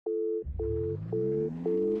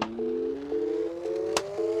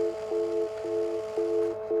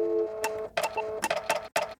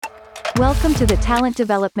Welcome to the Talent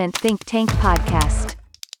Development Think Tank podcast,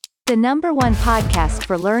 the #1 podcast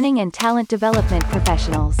for learning and talent development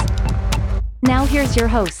professionals. Now here's your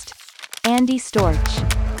host, Andy Storch.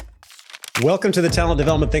 Welcome to the Talent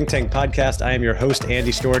Development Think Tank podcast. I am your host,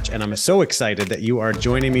 Andy Storch, and I'm so excited that you are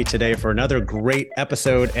joining me today for another great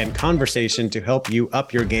episode and conversation to help you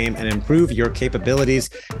up your game and improve your capabilities,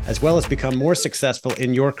 as well as become more successful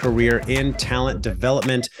in your career in talent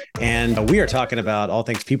development. And we are talking about all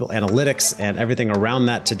things people analytics and everything around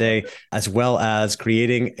that today, as well as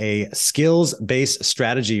creating a skills-based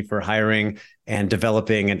strategy for hiring and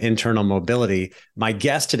developing an internal mobility. My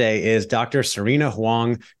guest today is Dr. Serena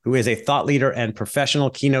Huang, who is a thought leader and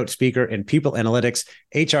professional keynote speaker in people analytics,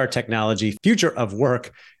 HR technology, future of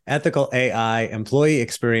work, ethical AI, employee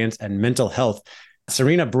experience, and mental health.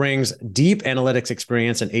 Serena brings deep analytics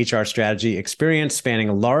experience and HR strategy experience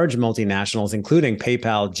spanning large multinationals, including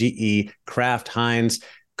PayPal, GE, Kraft, Heinz,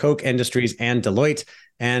 Koch Industries, and Deloitte.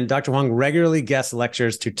 And Dr. Huang regularly guest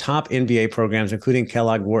lectures to top MBA programs, including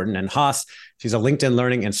Kellogg, Wharton, and Haas. She's a LinkedIn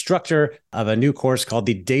Learning instructor of a new course called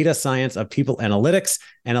the Data Science of People Analytics,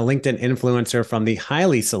 and a LinkedIn influencer from the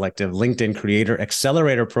highly selective LinkedIn Creator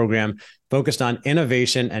Accelerator program focused on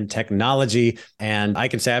innovation and technology. And I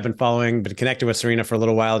can say I've been connected with Serena for a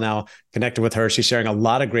little while now, connected with her. She's sharing a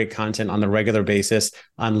lot of great content on the regular basis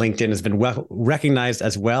on LinkedIn, has been recognized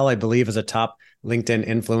as well, I believe, as a top LinkedIn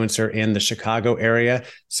influencer in the Chicago area.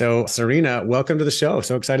 So Serena, welcome to the show.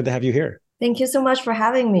 So excited to have you here. Thank you so much for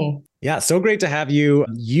having me. Yeah, so great to have you.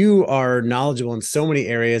 You are knowledgeable in so many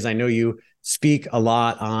areas. I know you speak a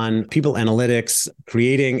lot on people analytics,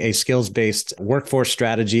 creating a skills-based workforce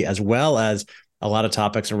strategy, as well as a lot of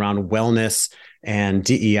topics around wellness and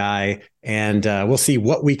DEI. And we'll see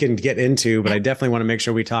what we can get into, but I definitely want to make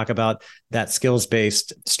sure we talk about that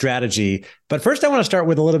skills-based strategy. But first, I want to start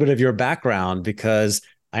with a little bit of your background, because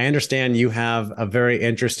I understand you have a very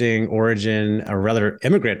interesting origin, or rather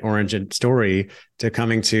immigrant origin story to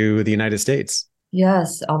coming to the United States.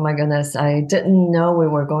 Yes. Oh my goodness. I didn't know we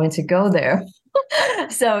were going to go there.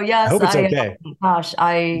 So yes, I hope it's okay.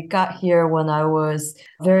 I got here when I was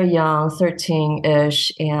very young,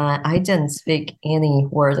 13-ish, and I didn't speak any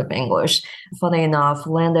words of English. Funny enough,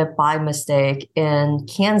 landed by mistake in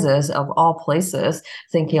Kansas, of all places,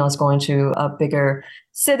 thinking I was going to a bigger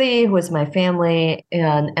city with my family,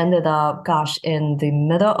 and ended up, in the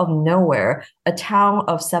middle of nowhere, a town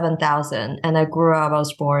of 7,000. And I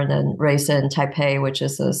was born and raised in Taipei, which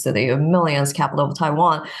is a city of millions, capital of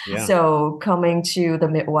Taiwan. Yeah. So coming to the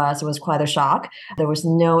Midwest was quite a shock. There was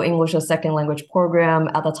no English as second language program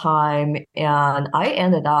at the time. And I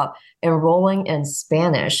ended up enrolling in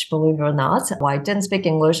Spanish, believe it or not. Well, I didn't speak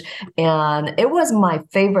English. And it was my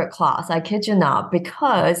favorite class, I kid you not,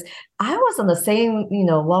 because I was on the same,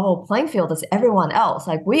 level playing field as everyone else.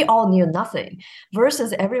 Like, we all knew nothing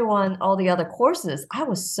versus all the other courses. I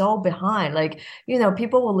was so behind.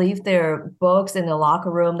 People would leave their books in the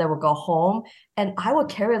locker room. They would go home, and I would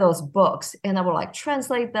carry those books and I would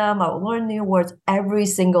translate them. I would learn new words every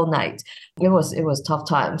single night. It was tough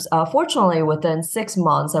times. Fortunately, within 6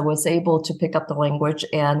 months, I was able to pick up the language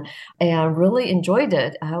and really enjoyed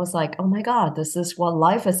it. I was like, oh my God, this is what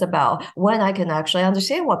life is about, when I can actually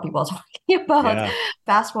understand what people are talking about. Yeah.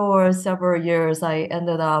 Fast forward several years, I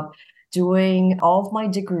ended up doing all of my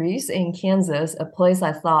degrees in Kansas, a place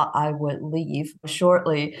I thought I would leave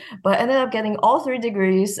shortly, but ended up getting all 3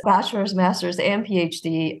 degrees, bachelor's, master's, and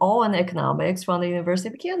PhD, all in economics from the University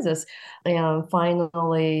of Kansas. And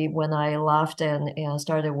finally, when I left and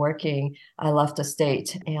started working, I left the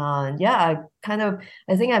state. And yeah,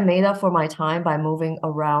 I think I made up for my time by moving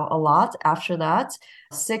around a lot after that.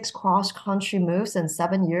 6 cross-country moves in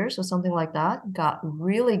 7 years or something like that. Got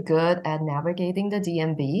really good at navigating the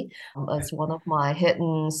DMV. It's one of my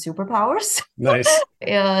hidden superpowers. Nice.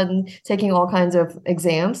 And taking all kinds of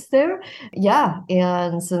exams there. Yeah.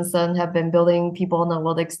 And since then have been building people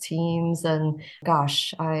analytics teams. And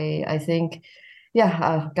I think,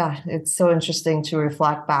 it's so interesting to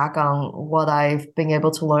reflect back on what I've been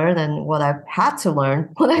able to learn and what I've had to learn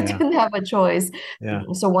when I didn't have a choice. Yeah.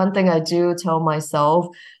 So one thing I do tell myself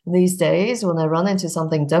these days when I run into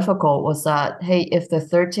something difficult was that, hey, if the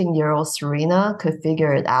 13-year-old Serena could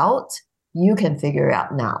figure it out, you can figure it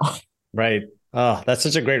out now. Right. Oh, that's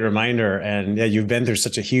such a great reminder. And yeah, you've been through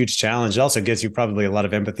such a huge challenge. It also gives you probably a lot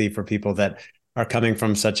of empathy for people that are coming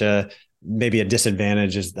from maybe a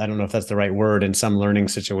disadvantage, I don't know if that's the right word, in some learning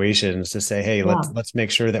situations, to say, hey, let's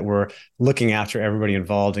make sure that we're looking after everybody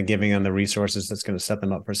involved and giving them the resources that's going to set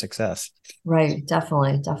them up for success. Right.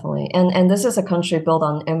 Definitely. And this is a country built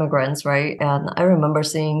on immigrants, right? And I remember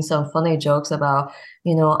seeing some funny jokes about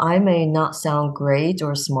I may not sound great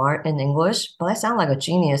or smart in English, but I sound like a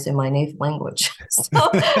genius in my native language. So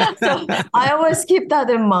I always keep that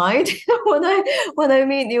in mind when I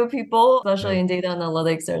meet new people, especially Right. in data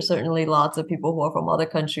analytics. There are certainly lots of people who are from other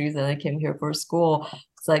countries and they came here for school.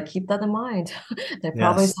 It's like keep that in mind. They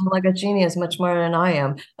probably Yes. sound like a genius much more than I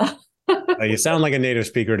am. You sound like a native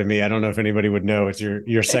speaker to me. I don't know if anybody would know it's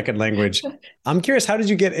your second language. I'm curious, how did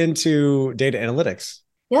you get into data analytics?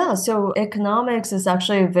 Yeah, so economics is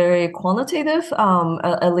actually very quantitative.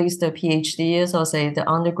 At least the PhD is. I'll say the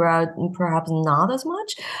undergrad perhaps not as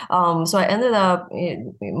much. So I ended up,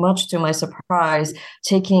 much to my surprise,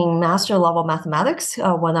 taking master level mathematics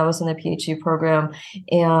when I was in the PhD program,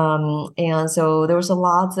 and so there was a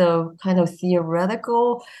lot of kind of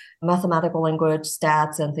theoretical mathematical language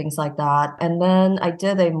stats and things like that. And then I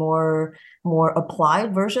did a more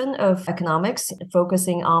applied version of economics,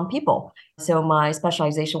 focusing on people. So my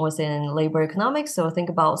specialization was in labor economics. So think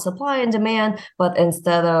about supply and demand, but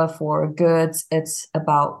instead of for goods, it's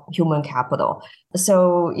about human capital.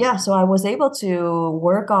 So yeah, so I was able to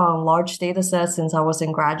work on large data sets since I was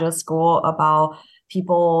in graduate school about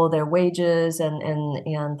people, their wages, and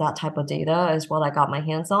that type of data is what I got my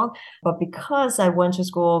hands on. But because I went to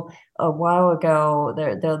school a while ago,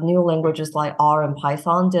 the new languages like R and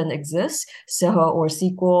Python didn't exist, so or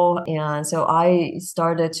SQL, and so I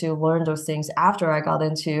started to learn those things after I got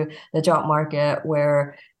into the job market,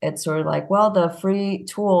 where it's sort of like, well, the free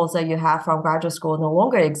tools that you have from graduate school no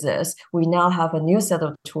longer exist. We now have a new set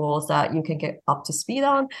of tools that you can get up to speed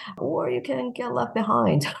on, or you can get left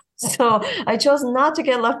behind. So I chose not to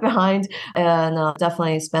get left behind and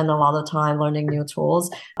definitely spend a lot of time learning new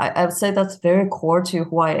tools. I would say that's very core to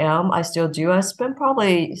who I am. I still do. I spend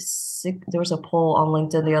probably there was a poll on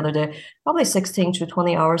LinkedIn the other day, probably 16 to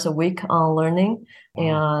 20 hours a week on learning.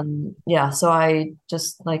 Wow. And yeah, so I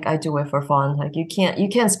just like I do it for fun. Like you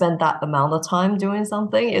can't spend that amount of time doing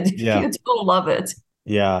something if Yeah. you don't love it.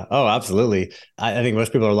 Yeah. Oh, absolutely. I think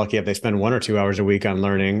most people are lucky if they spend 1 or 2 hours a week on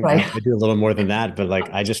learning. Right. I do a little more than that, but like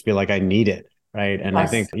I just feel like I need it. Right. And I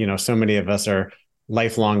think, Yes. so many of us are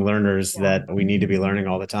lifelong learners Yeah. that we need to be learning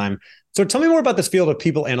all the time. So tell me more about this field of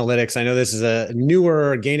people analytics. I know this is a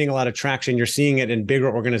newer, gaining a lot of traction. You're seeing it in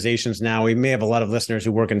bigger organizations now. We may have a lot of listeners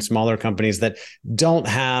who work in smaller companies that don't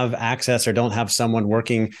have access or don't have someone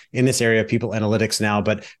working in this area of people analytics now.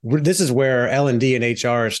 But this is where L&D and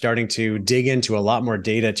HR are starting to dig into a lot more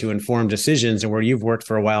data to inform decisions, and where you've worked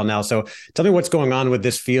for a while now. So tell me what's going on with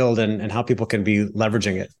this field and how people can be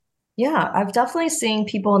leveraging it. Yeah, I've definitely seen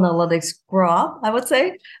people analytics grow up, I would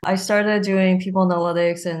say. I started doing people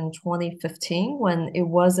analytics in 2015 when it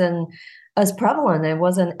wasn't as prevalent, it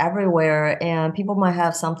wasn't everywhere. And people might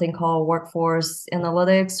have something called workforce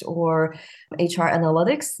analytics or HR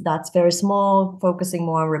analytics that's very small, focusing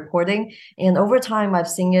more on reporting. And over time, I've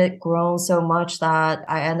seen it grow so much that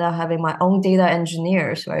I end up having my own data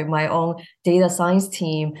engineers, right? My own data science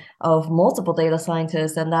team of multiple data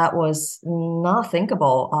scientists, and that was not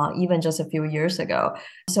thinkable even just a few years ago.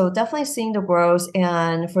 So definitely seeing the growth.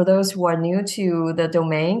 And for those who are new to the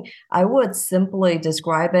domain, I would simply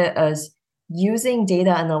describe it as using data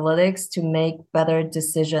analytics to make better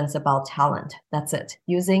decisions about talent. That's it.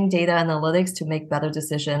 Using data analytics to make better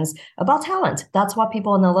decisions about talent. That's what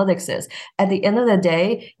people analytics is. At the end of the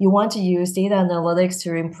day, you want to use data analytics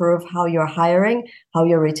to improve how you're hiring, how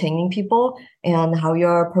you're retaining people, and how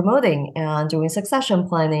you're promoting and doing succession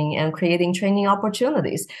planning and creating training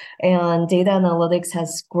opportunities. And data analytics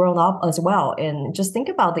has grown up as well. And just think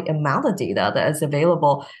about the amount of data that is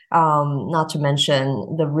available, not to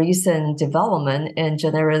mention the recent development in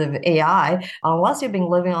generative AI. Unless you've been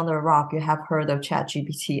living under a rock, you have heard of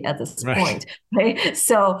ChatGPT at this Right. point. Right?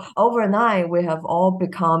 So overnight, we have all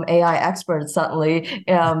become AI experts suddenly,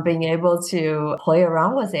 being able to play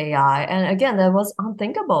around with AI. And again, that was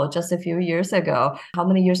unthinkable just a few years ago. How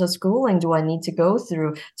many years of schooling do I need to go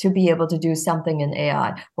through to be able to do something in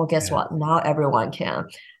AI? Well, guess Yeah. what? Now everyone can.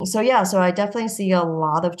 So yeah, so I definitely see a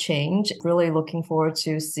lot of change. Really looking forward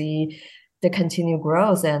to see the continued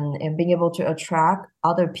growth and being able to attract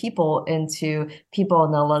other people into people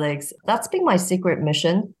analytics. That's been my secret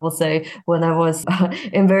mission. We'll say when I was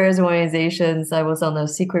in various organizations, I was on a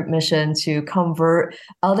secret mission to convert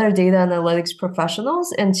other data analytics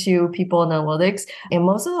professionals into people analytics. And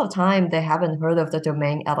most of the time, they haven't heard of the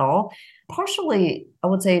domain at all. Partially, I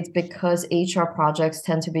would say it's because HR projects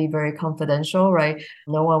tend to be very confidential, right?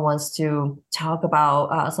 No one wants to talk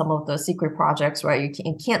about some of the secret projects, right?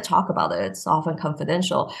 You can't talk about it. It's often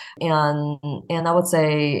confidential. And I would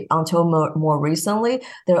say until more recently,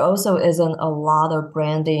 there also isn't a lot of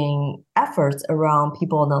branding efforts around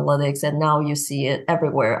people analytics. And now you see it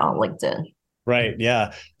everywhere on LinkedIn. Right.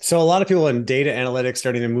 Yeah. So a lot of people in data analytics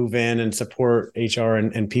starting to move in and support HR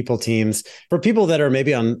and people teams. For people that are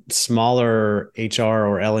maybe on smaller HR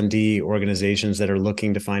or L&D organizations that are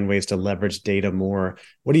looking to find ways to leverage data more,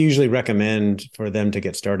 what do you usually recommend for them to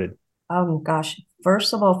get started? Gosh.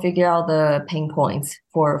 First of all, figure out the pain points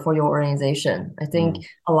for your organization. I think Mm.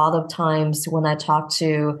 a lot of times when I talk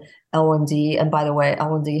to L&D, and by the way,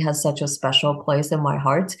 L&D has such a special place in my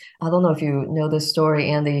heart. I don't know if you know this story,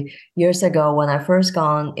 Andy. Years ago, when I first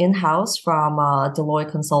gone in-house from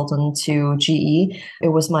Deloitte consultant to GE, it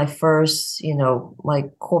was my first,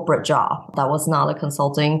 like corporate job. That was not a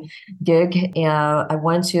consulting gig. And I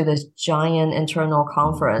went to this giant internal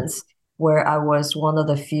conference where I was one of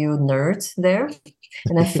the few nerds there.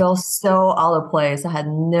 And I felt so out of place. I had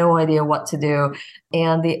no idea what to do.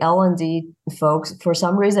 And the L&D folks, for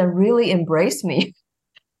some reason, really embraced me.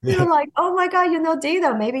 They were like, oh my God,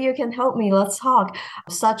 data. Maybe you can help me. Let's talk.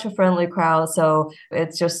 Such a friendly crowd. So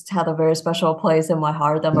it just had a very special place in my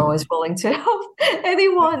heart. I'm always willing to help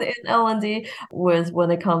anyone in L&D with when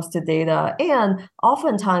it comes to data. And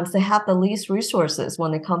oftentimes they have the least resources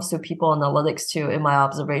when it comes to people analytics too, in my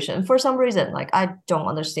observation. For some reason, like I don't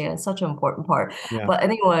understand such an important part. Yeah. But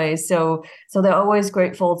anyway, so they're always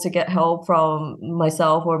grateful to get help from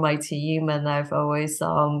myself or my team. And I've always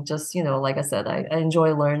just, like I said, I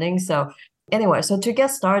enjoy learning. So anyway, so to get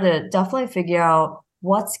started, definitely figure out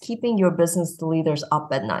what's keeping your business leaders up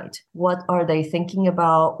at night. What are they thinking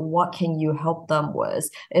about? What can you help them with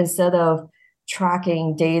instead of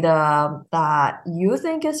tracking data that you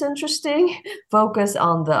think is interesting? Focus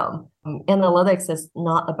on them. Analytics is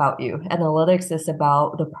not about you. Analytics is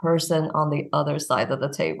about the person on the other side of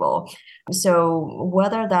the table. So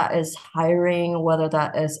whether that is hiring, whether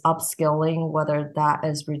that is upskilling, whether that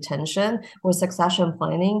is retention or succession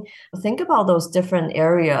planning, think about those different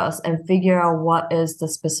areas and figure out what is the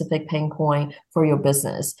specific pain point for your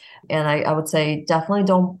business. And I would say definitely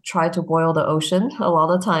don't try to boil the ocean. A lot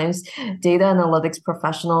of times data analytics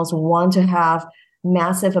professionals want to have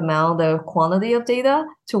massive amount of quantity of data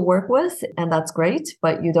to work with, and that's great,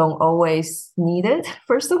 but you don't always need it,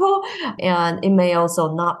 first of all, and it may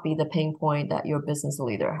also not be the pain point that your business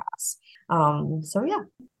leader has. So yeah.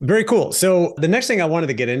 Very cool. So the next thing I wanted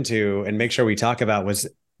to get into and make sure we talk about was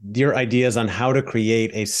your ideas on how to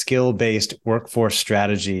create a skill-based workforce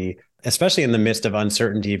strategy, especially in the midst of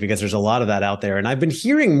uncertainty, because there's a lot of that out there. And I've been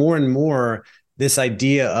hearing more and more this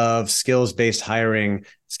idea of skills-based hiring,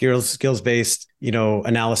 skills-based,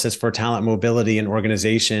 analysis for talent mobility in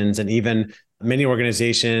organizations, and even many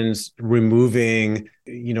organizations removing,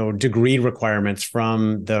 degree requirements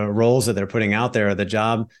from the roles that they're putting out there, the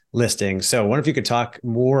job listing. So I wonder if you could talk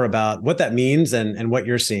more about what that means and what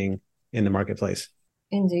you're seeing in the marketplace.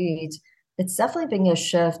 Indeed. It's definitely been a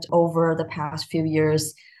shift over the past few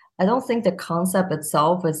years. I don't think the concept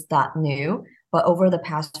itself is that new, but over the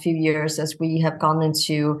past few years, as we have gone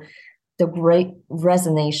into the great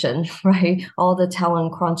resignation, right? All the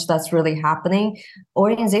talent crunch that's really happening,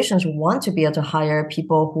 organizations want to be able to hire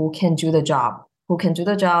people who can do the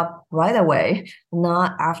job right away,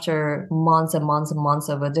 not after months and months and months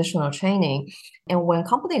of additional training. And when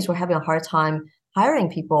companies were having a hard time hiring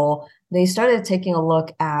people, they started taking a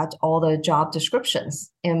look at all the job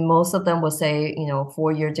descriptions. And most of them will say,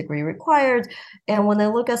 4-year degree required. And when they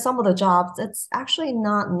look at some of the jobs, it's actually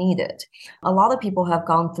not needed. A lot of people have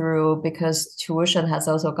gone through, because tuition has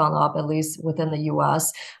also gone up, at least within the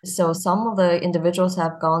US. So some of the individuals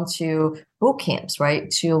have gone to boot camps,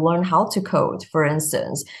 right, to learn how to code, for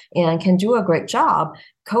instance, and can do a great job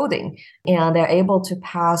coding. And they're able to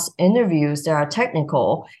pass interviews that are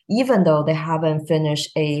technical, even though they haven't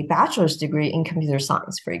finished a bachelor's degree in computer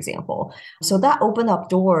science, for example. So that opened up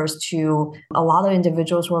doors to a lot of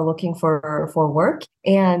individuals who are looking for work,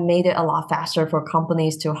 and made it a lot faster for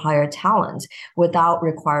companies to hire talent without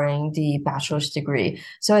requiring the bachelor's degree.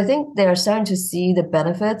 So I think they're starting to see the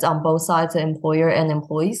benefits on both sides, the employer and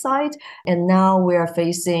employee side. And now we are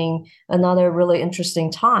facing another really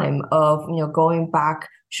interesting time of, going back.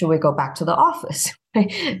 Should we go back to the office?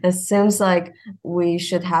 It seems like we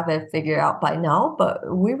should have it figured out by now, but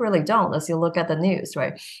we really don't, as you look at the news,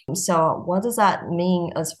 right? So what does that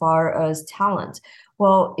mean as far as talent?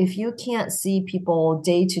 Well, if you can't see people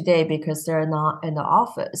day to day because they're not in the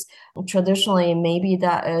office, traditionally, maybe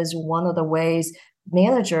that is one of the ways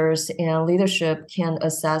managers and leadership can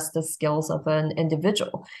assess the skills of an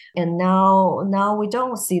individual. And now we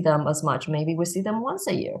don't see them as much. Maybe we see them once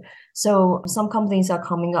a year. So some companies are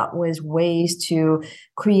coming up with ways to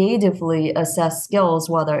creatively assess skills,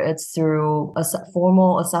 whether it's through a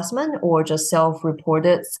formal assessment or just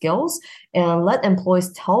self-reported skills, and let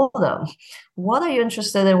employees tell them, what are you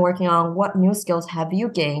interested in working on? What new skills have you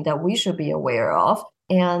gained that we should be aware of?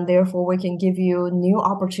 And therefore, we can give you new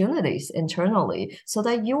opportunities internally so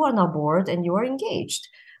that you are not bored and you are engaged.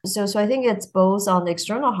 So I think it's both on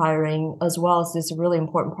external hiring as well as this really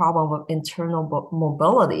important problem of internal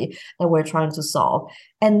mobility that we're trying to solve.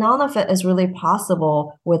 And none of it is really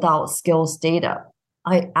possible without skills data.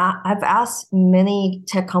 I've asked many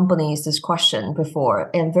tech companies this question before,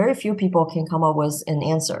 and very few people can come up with an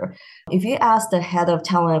answer. If you ask the head of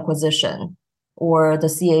talent acquisition or the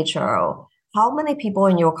CHRO, how many people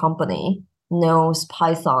in your company knows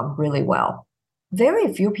Python really well?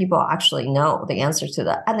 Very few people actually know the answer to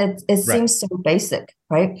that. And it Right. seems so basic,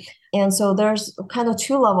 right? And so there's kind of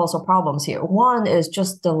two levels of problems here. One is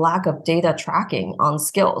just the lack of data tracking on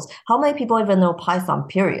skills. How many people even know Python,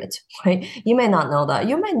 period, right? You may not know that.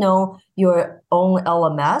 You may know your own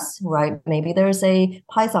LMS, right? Maybe there's a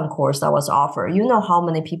Python course that was offered. You know how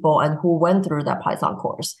many people and who went through that Python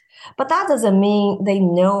course. But that doesn't mean they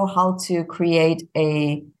know how to create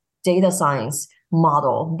a data science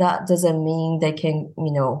model. That doesn't mean they can,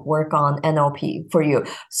 work on NLP for you.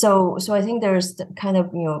 So I think there's kind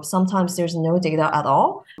of, sometimes there's no data at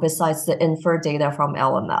all besides the inferred data from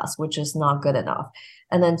LMS, which is not good enough.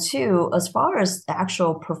 And then two, as far as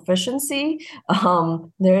actual proficiency,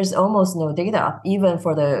 there's almost no data, even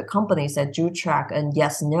for the companies that do track and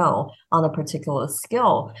yes, no on a particular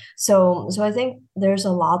skill. So I think there's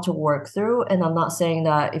a lot to work through. And I'm not saying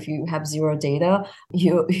that if you have zero data,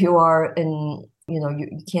 you are in,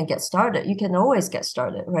 you can't get started. You can always get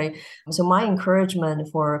started, right? So my encouragement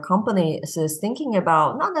for companies is thinking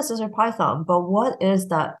about not necessarily Python, but what is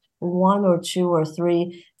that one or two or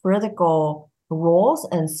three critical roles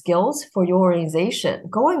and skills for your organization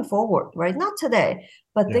going forward, right? Not today,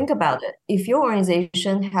 but think about it. If your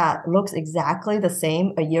organization looks exactly the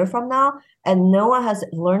same a year from now, and no one has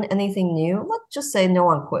learned anything new, let's just say no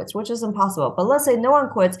one quits, which is impossible. But let's say no one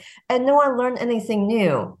quits and no one learned anything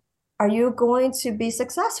new. Are you going to be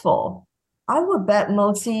successful? I would bet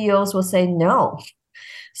most CEOs will say no.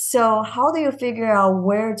 So how do you figure out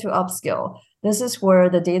where to upskill? This is where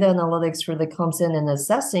the data analytics really comes in and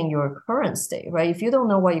assessing your current state, right? If you don't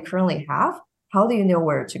know what you currently have, how do you know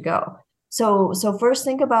where to go? So first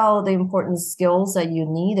think about the important skills that you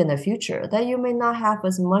need in the future that you may not have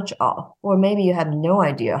as much of, or maybe you have no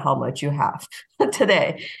idea how much you have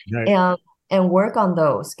today. Right. And work on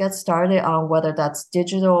those. Get started on whether that's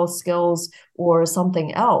digital skills or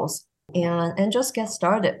something else. And just get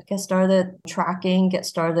started. Get started tracking, get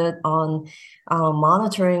started on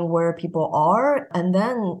monitoring where people are, and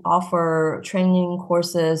then offer training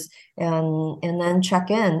courses and then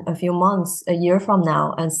check in a few months, a year from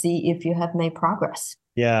now and see if you have made progress.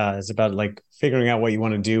 Yeah, it's about like figuring out what you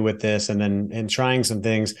want to do with this and trying some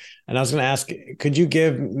things. And I was going to ask, could you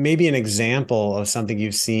give maybe an example of something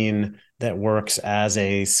you've seen that works as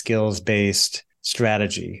a skills-based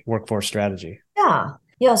strategy, workforce strategy?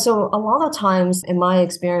 Yeah. So a lot of times in my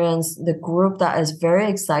experience, the group that is very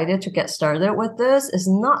excited to get started with this is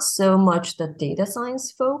not so much the data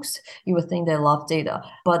science folks. You would think they love data,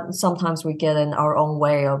 but sometimes we get in our own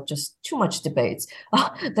way of just too much debates.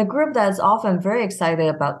 The group that is often very excited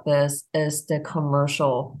about this is the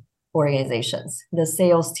commercial organizations, the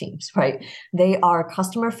sales teams, right? They are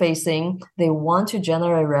customer facing. They want to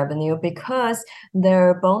generate revenue because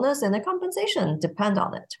their bonus and their compensation depend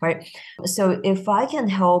on it, right? So if I can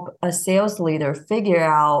help a sales leader figure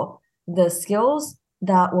out the skills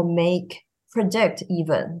that will predict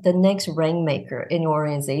even the next rainmaker in your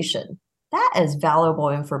organization, that is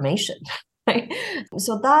valuable information. Right?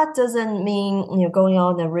 So that doesn't mean going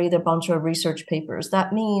out and read a bunch of research papers.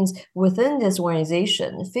 That means within this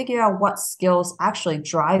organization, figure out what skills actually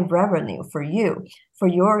drive revenue for you, for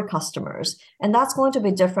your customers. And that's going to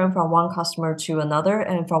be different from one customer to another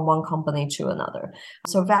and from one company to another.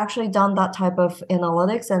 So I've actually done that type of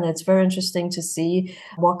analytics, and it's very interesting to see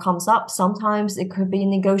what comes up. Sometimes it could be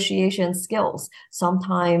negotiation skills.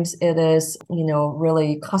 Sometimes it is,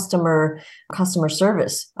 really customer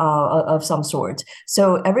service of some sort.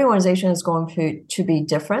 So every organization is going to be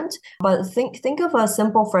different, but think of a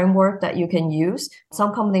simple framework that you can use.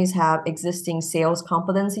 Some companies have existing sales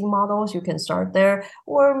competency models. You can start there,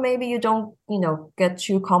 or maybe you don't, get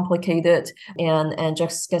too complicated and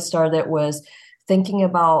just get started with thinking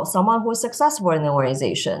about someone who's successful in the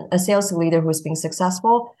organization, a sales leader who's been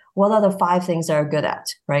successful. What are the 5 things they're good at,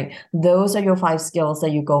 right? Those are your 5 skills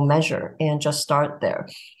that you go measure and just start there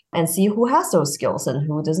and see who has those skills and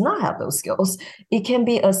who does not have those skills. It can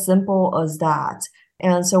be as simple as that.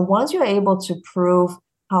 And so once you're able to prove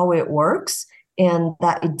how it works and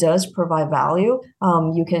that it does provide value,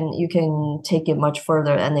 you can take it much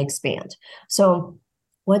further and expand. So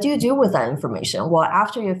what do you do with that information? Well,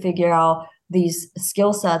 after you figure out these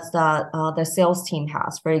skill sets that the sales team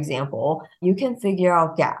has, for example, you can figure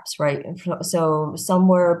out gaps, right? So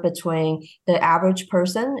somewhere between the average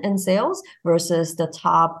person in sales versus the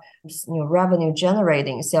top, revenue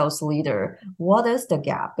generating sales leader, what is the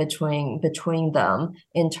gap between them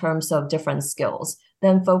in terms of different skills?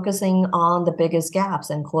 Then focusing on the biggest gaps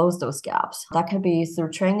and close those gaps. That could be through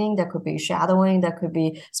training, that could be shadowing, that could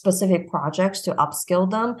be specific projects to upskill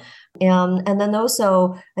them. And then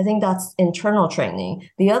also, I think that's internal training.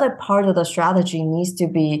 The other part of the strategy needs to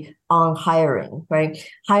be on hiring, right?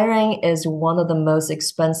 Hiring is one of the most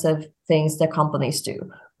expensive things that companies do.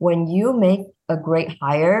 When you make a great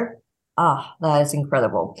hire, that is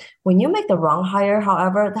incredible. When you make the wrong hire,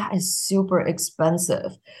 however, that is super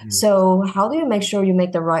expensive. So how do you make sure you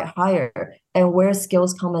make the right hire? And where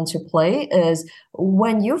skills come into play is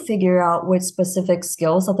when you figure out which specific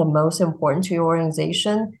skills are the most important to your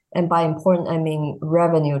organization. And by important, I mean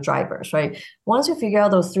revenue drivers, right? Once you figure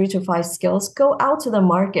out those 3 to 5 skills, go out to the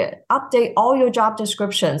market, update all your job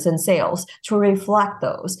descriptions and sales to reflect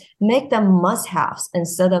those, make them must-haves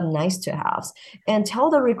instead of nice-to-haves, and tell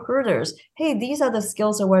the recruiters, hey, these are the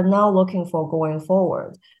skills that we're now looking for going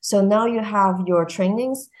forward. So now you have your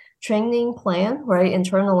training plan, right,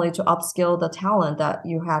 internally to upskill the talent that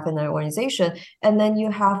you have in the organization. And then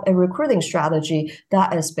you have a recruiting strategy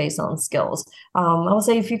that is based on skills. I would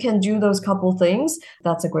say if you can do those couple things,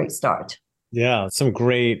 that's a great start. Yeah, some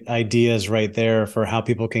great ideas right there for how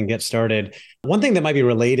people can get started. One thing that might be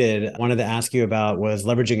related, I wanted to ask you about was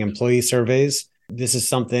leveraging employee surveys. This is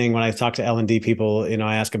something when I talk to L&D people,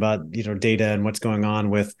 I ask about, data and what's going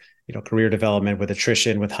on with, career development, with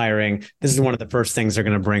attrition, with hiring. This is one of the first things they're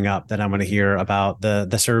going to bring up that I'm going to hear about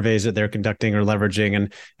the surveys that they're conducting or leveraging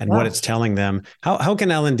and what it's telling them. How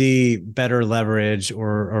can L&D better leverage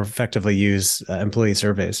or effectively use employee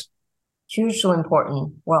surveys? Hugely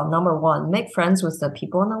important. Well, number one, make friends with the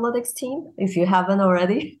people analytics team if you haven't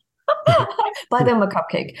already. Buy them a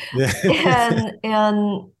cupcake.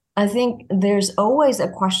 And I think there's always a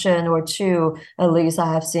question or two, at least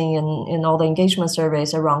I have seen in all the engagement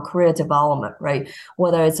surveys around career development, right?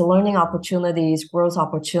 Whether it's learning opportunities, growth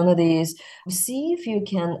opportunities, see if you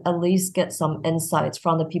can at least get some insights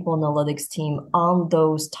from the people analytics team on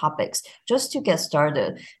those topics, just to get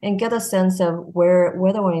started and get a sense of where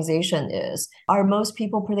the organization is. Are most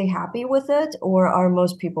people pretty happy with it, or are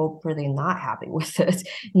most people pretty not happy with it?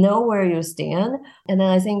 Know where you stand. And then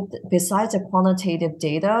I think besides the quantitative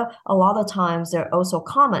data, a lot of times there are also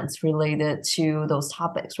comments related to those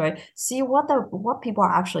topics, right? See what people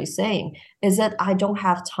are actually saying. Is it I don't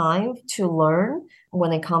have time to learn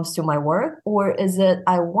when it comes to my work? Or is it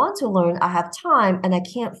I want to learn, I have time, and I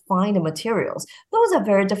can't find the materials? Those are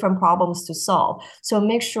very different problems to solve. So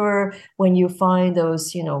make sure when you find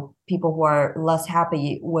those, people who are less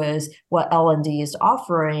happy with what L&D is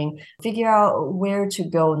offering, figure out where to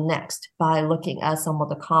go next by looking at some of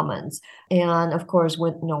the comments. And of course,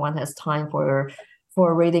 no one has time for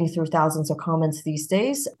reading through thousands of comments these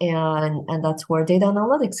days, and that's where data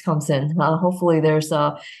analytics comes in. Hopefully there's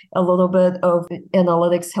a little bit of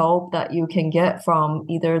analytics help that you can get from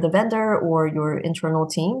either the vendor or your internal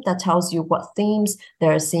team that tells you what themes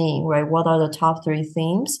they're seeing, right? What are the top 3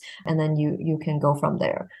 themes? And then you can go from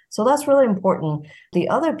there. So that's really important. The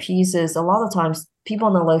other piece is a lot of times people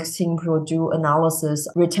analytics team will do analysis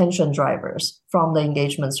retention drivers from the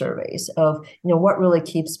engagement surveys of, what really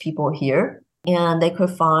keeps people here. And they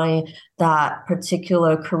could find that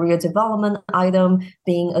particular career development item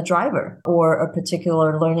being a driver, or a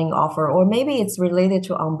particular learning offer, or maybe it's related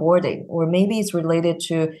to onboarding, or maybe it's related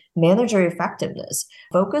to manager effectiveness.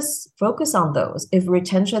 Focus on those. If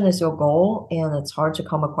retention is your goal, and it's hard to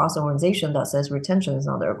come across an organization that says retention is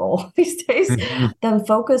not their goal these days, then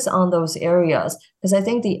focus on those areas. Because I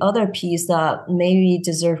think the other piece that maybe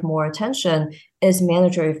deserves more attention is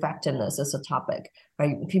manager effectiveness as a topic.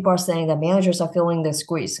 right? People are saying that managers are feeling the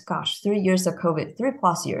squeeze. Gosh, 3 years of COVID,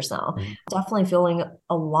 3+ years now, definitely feeling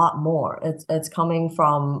a lot more. It's coming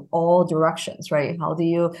from all directions, right? How do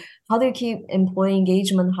you keep employee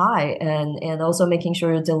engagement high and also making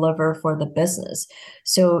sure you deliver for the business?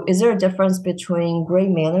 So is there a difference between great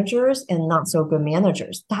managers and not so good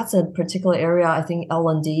managers? That's a particular area I think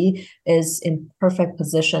L&D is in perfect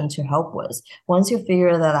position to help with. Once you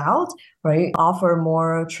figure that out, right, offer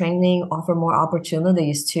more training, offer more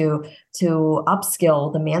opportunities to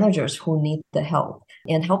upskill the managers who need the help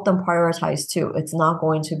and help them prioritize too. It's not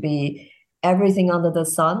going to be everything under the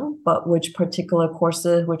sun, but which particular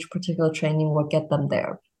courses, which particular training will get them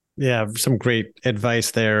there. Yeah, some great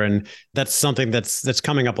advice there. And that's something that's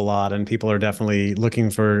coming up a lot. And people are definitely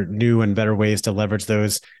looking for new and better ways to leverage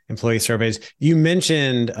those employee surveys. You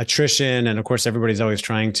mentioned attrition. And of course, everybody's always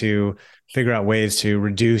trying to figure out ways to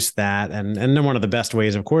reduce that. And then one of the best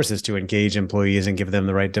ways, of course, is to engage employees and give them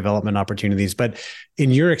the right development opportunities. But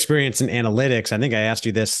in your experience in analytics, I think I asked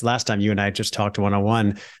you this last time you and I just talked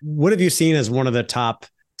one-on-one. What have you seen as one of the top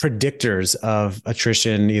predictors of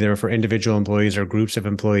attrition, either for individual employees or groups of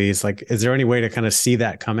employees? Like, is there any way to kind of see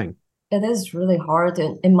that coming? It is really hard.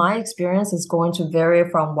 In my experience, it's going to vary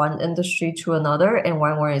from one industry to another and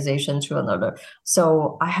one organization to another.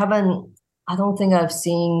 So I don't think I've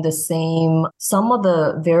seen the same. Some of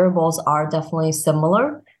the variables are definitely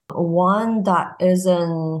similar. One that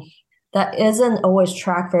isn't always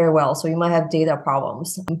tracked very well. So you might have data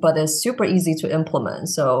problems, but it's super easy to implement.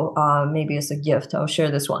 So maybe it's a gift. I'll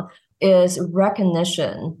share this one. Is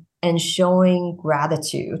recognition and showing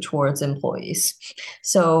gratitude towards employees.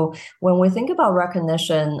 So when we think about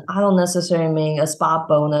recognition, I don't necessarily mean a spot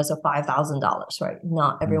bonus of $5,000, right?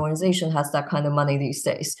 Not every organization has that kind of money these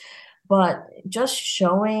days. But just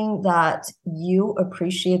showing that you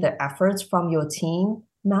appreciate the efforts from your team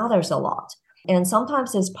matters a lot. And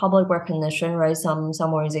sometimes it's public recognition, right? Some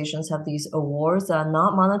organizations have these awards that are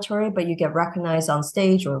not monetary, but you get recognized on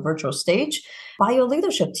stage or virtual stage by your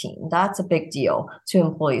leadership team. That's a big deal to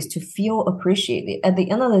employees to feel appreciated. At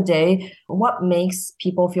the end of the day, what makes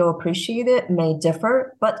people feel appreciated may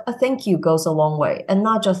differ, but a thank you goes a long way. And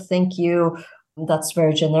not just thank you, that's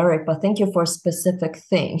very generic, but thank you for a specific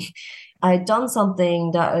thing. I've done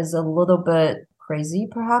something that is a little bit crazy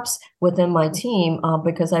perhaps within my team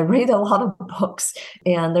because I read a lot of books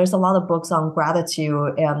and there's a lot of books on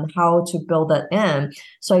gratitude and how to build that in.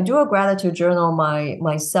 So I do a gratitude journal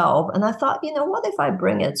myself. And I thought, what if I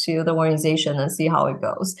bring it to the organization and see how it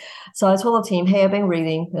goes? So I told the team, hey, I've been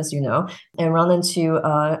reading, as you know, and run into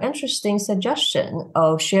an interesting suggestion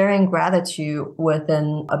of sharing gratitude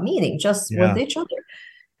within a meeting, just with each other.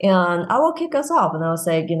 And I will kick us off and I'll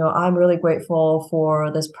say, I'm really grateful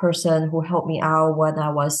for this person who helped me out when I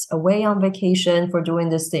was away on vacation for doing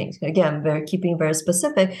these things. Again, keeping very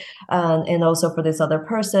specific. And also for this other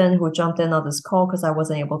person who jumped in on this call because I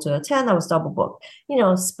wasn't able to attend. I was double booked.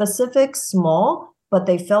 Specific, small, but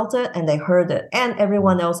they felt it and they heard it. And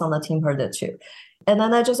everyone else on the team heard it too. And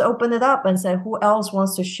then I just opened it up and said, who else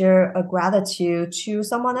wants to share a gratitude to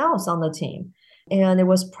someone else on the team? And it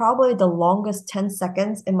was probably the longest 10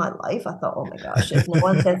 seconds in my life. I thought, oh my gosh, if no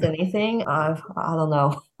one says anything, I don't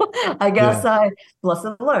know. I guess I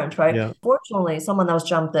lesson learned, right? Yeah. Fortunately, someone else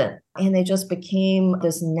jumped in and it just became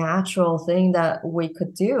this natural thing that we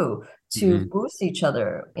could do to boost each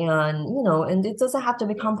other. And it doesn't have to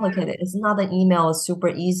be complicated. It's not an email, it's super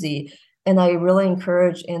easy. And I really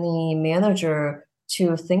encourage any manager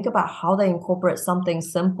to think about how they incorporate something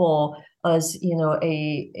simple as,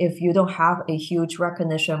 if you don't have a huge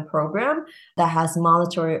recognition program that has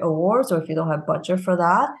monetary awards, or if you don't have budget for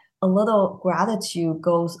that, a little gratitude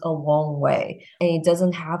goes a long way. And it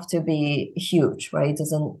doesn't have to be huge, right?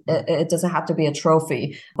 It doesn't have to be a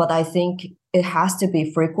trophy, but I think it has to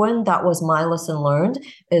be frequent. That was my lesson learned,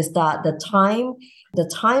 is that the time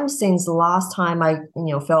since the last time I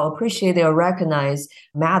felt appreciated or recognized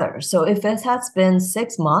matters. So if it has been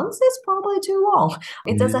 6 months, it's probably too long.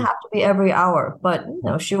 It doesn't have to be every hour, but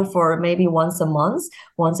shoot for maybe once a month,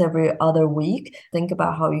 once every other week. Think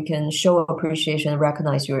about how you can show appreciation and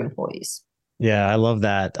recognize your employees. Yeah, I love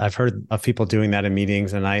that. I've heard of people doing that in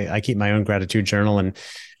meetings, and I keep my own gratitude journal. And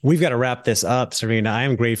we've got to wrap this up, Serena. I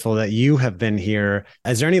am grateful that you have been here.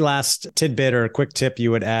 Is there any last tidbit or quick tip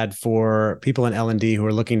you would add for people in L&D who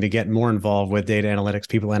are looking to get more involved with data analytics,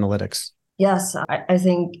 people analytics? Yes, I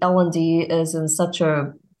think L&D is in such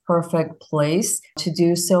a perfect place to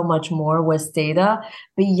do so much more with data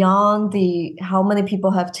beyond the how many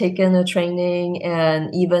people have taken the training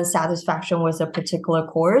and even satisfaction with a particular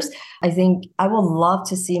course. I think I would love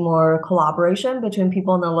to see more collaboration between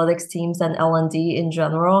people analytics teams and L&D in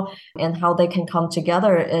general, and how they can come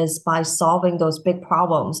together is by solving those big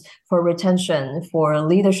problems for retention, for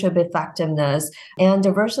leadership effectiveness, and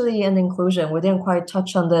diversity and inclusion. We didn't quite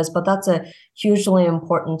touch on this, but that's a hugely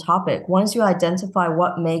important topic. Once you identify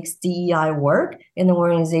what makes DEI work in the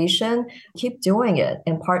organization, keep doing it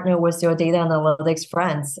and partner with your data analytics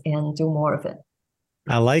friends and do more of it.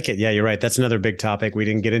 I like it. Yeah, you're right. That's another big topic we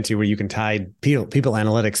didn't get into, where you can tie people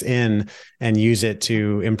analytics in and use it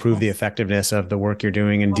to improve the effectiveness of the work you're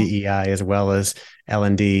doing in DEI as well as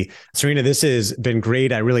L&D. Serena, this has been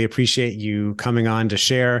great. I really appreciate you coming on to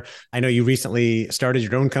share. I know you recently started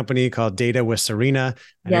your own company called Data with Serena,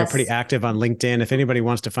 and you're pretty active on LinkedIn. If anybody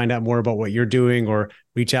wants to find out more about what you're doing or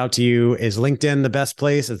reach out to you, is LinkedIn the best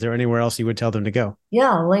place? Is there anywhere else you would tell them to go?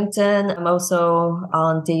 Yeah, LinkedIn. I'm also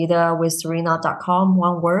on datawithserena.com,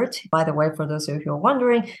 one word. By the way, for those of you who are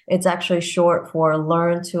wondering, it's actually short for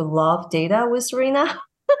Learn to Love Data with Serena.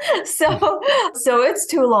 So it's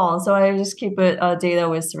too long. So I just keep it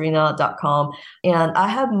datawithserena.com. And I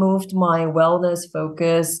have moved my wellness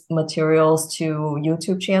focused materials to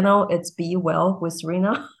YouTube channel. It's Be Well with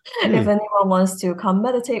Serena. If anyone wants to come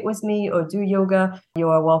meditate with me or do yoga, you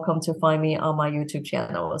are welcome to find me on my YouTube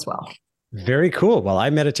channel as well. Very cool. Well, I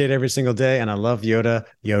meditate every single day and I love Yoda.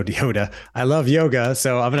 I love yoga.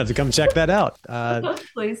 So I'm going to have to come check that out.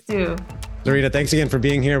 Please do. Serena, thanks again for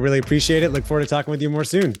being here. Really appreciate it. Look forward to talking with you more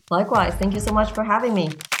soon. Likewise. Thank you so much for having me.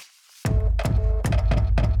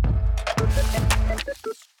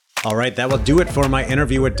 All right, that will do it for my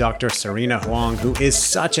interview with Dr. Serena Huang, who is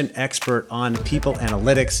such an expert on people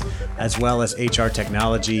analytics, as well as HR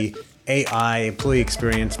technology, AI, employee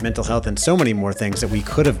experience, mental health, and so many more things that we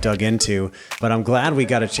could have dug into. But I'm glad we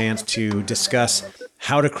got a chance to discuss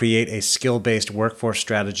how to create a skill-based workforce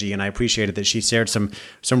strategy. And I appreciated that she shared some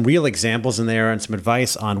real examples in there and some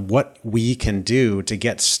advice on what we can do to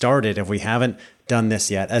get started if we haven't done this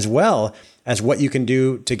yet, as well as what you can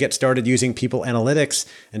do to get started using people analytics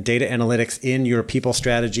and data analytics in your people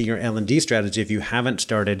strategy, your L&D strategy, if you haven't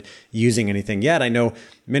started using anything yet. I know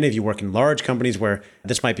many of you work in large companies where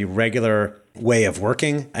this might be regular way of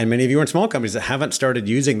working, and many of you are in small companies that haven't started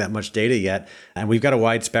using that much data yet. And we've got a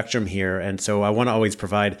wide spectrum here. And so I want to always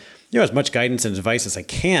provide, as much guidance and advice as I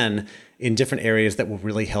can in different areas that will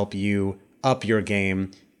really help you up your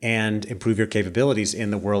game and improve your capabilities in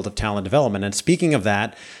the world of talent development. And speaking of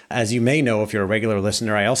that, as you may know, if you're a regular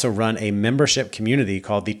listener, I also run a membership community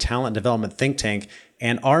called the Talent Development Think Tank.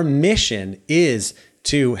 And our mission is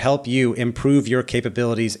to help you improve your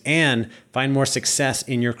capabilities and find more success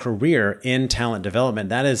in your career in talent development.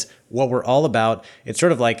 That is what we're all about. It's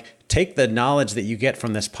sort of like take the knowledge that you get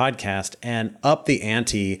from this podcast and up the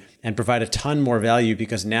ante and provide a ton more value,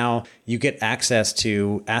 because now you get access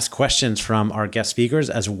to ask questions from our guest speakers,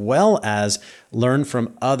 as well as learn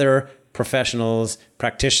from other professionals,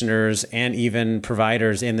 practitioners, and even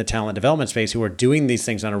providers in the talent development space who are doing these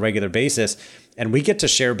things on a regular basis. And we get to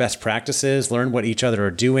share best practices, learn what each other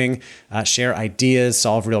are doing, share ideas,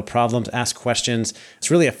 solve real problems, ask questions. It's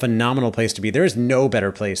really a phenomenal place to be. There is no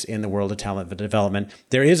better place in the world of talent development.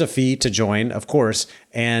 There is a fee to join, of course,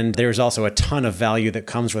 and there's also a ton of value that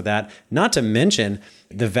comes with that, not to mention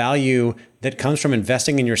the value that comes from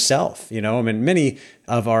investing in yourself. Many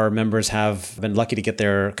of our members have been lucky to get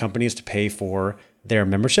their companies to pay for their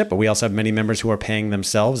membership, but we also have many members who are paying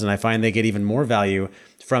themselves, and I find they get even more value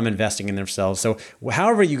from investing in themselves. So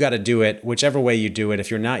however you got to do it, whichever way you do it,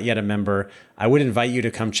 if you're not yet a member, I would invite you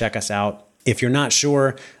to come check us out. If you're not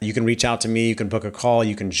sure, you can reach out to me. You can book a call.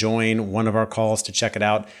 You can join one of our calls to check it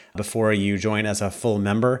out before you join as a full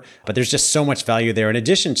member. But there's just so much value there, in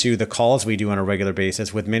addition to the calls we do on a regular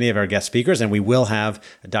basis with many of our guest speakers. And we will have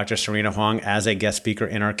Dr. Serena Huang as a guest speaker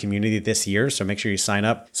in our community this year. So make sure you sign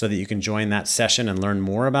up so that you can join that session and learn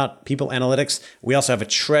more about people analytics. We also have a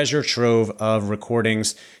treasure trove of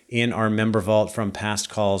recordings in our member vault from past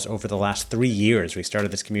calls over the last 3 years. We started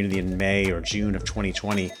this community in May or June of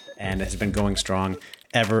 2020, and it has been going strong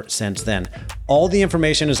ever since then. All the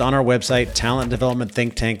information is on our website,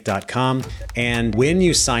 talentdevelopmentthinktank.com. And when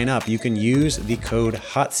you sign up, you can use the code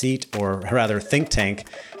HOTSEAT, or rather Think Tank,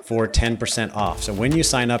 for 10% off. So when you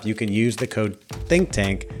sign up, you can use the code Think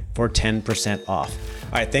Tank for 10% off.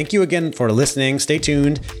 All right, thank you again for listening. Stay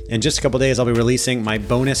tuned. In just a couple of days, I'll be releasing my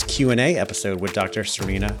bonus Q&A episode with Dr.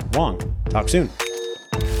 Serena Huang. Talk soon.